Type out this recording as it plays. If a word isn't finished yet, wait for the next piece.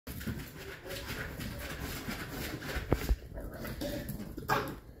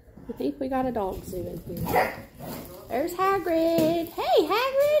I think we got a dog zoo in here. There's Hagrid. Hey,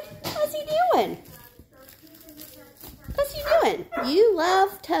 Hagrid. What's he doing? What's he doing? You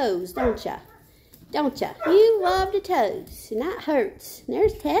love toes, don't ya? Don't ya? You love the toes, and that hurts. And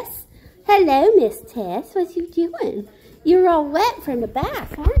there's Tess. Hello, Miss Tess. What you doing? You're all wet from the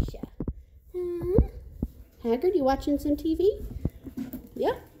bath, aren't ya? Hagrid, you watching some TV?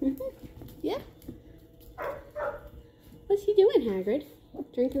 Yeah? Yeah? What's he doing, Hagrid?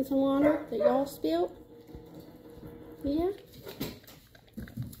 Drinking some water that y'all spilled? Yeah?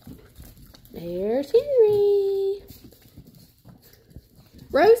 There's Henry.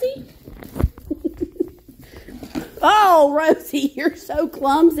 Rosie? Oh, Rosie, you're so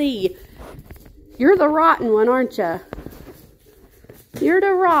clumsy. You're the rotten one, aren't you? You're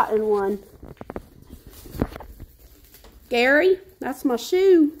the rotten one. Gary, that's my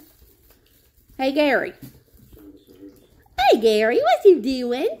shoe. Hey, Gary. Hey, Gary, what you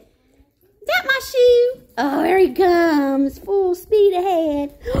doing? Is that my shoe? Oh, there he comes, full speed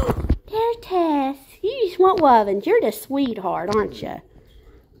ahead. There's Tess. You just want loving. You're the sweetheart, aren't you?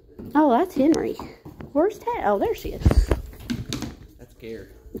 Oh, that's Henry. Where's Tess? Oh, there she is. That's Gary.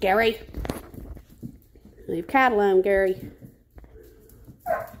 Gary. Leave Cat alone, Gary.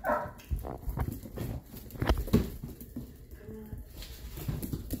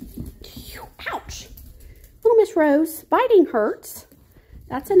 Ouch. Little Miss Rose, biting hurts.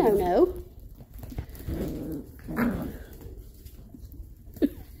 That's a no-no.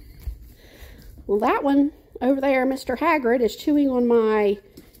 Well, that one over there, Mr. Hagrid, is chewing on my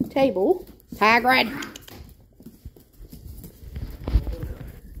table. Hagrid!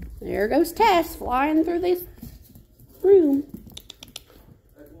 There goes Tess flying through this room.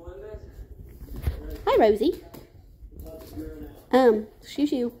 Hi, Rosie.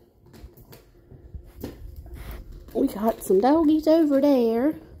 Excuse you. We got some doggies over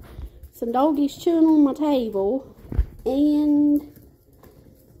there. Some doggies chewing on my table. And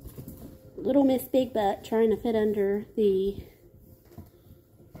little Miss Big Butt trying to fit under the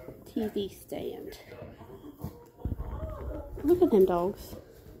TV stand. Look at them dogs.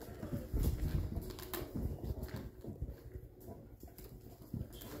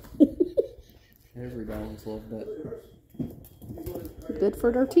 Every dog's loved that. Good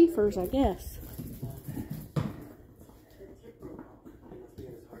for their teethers, I guess.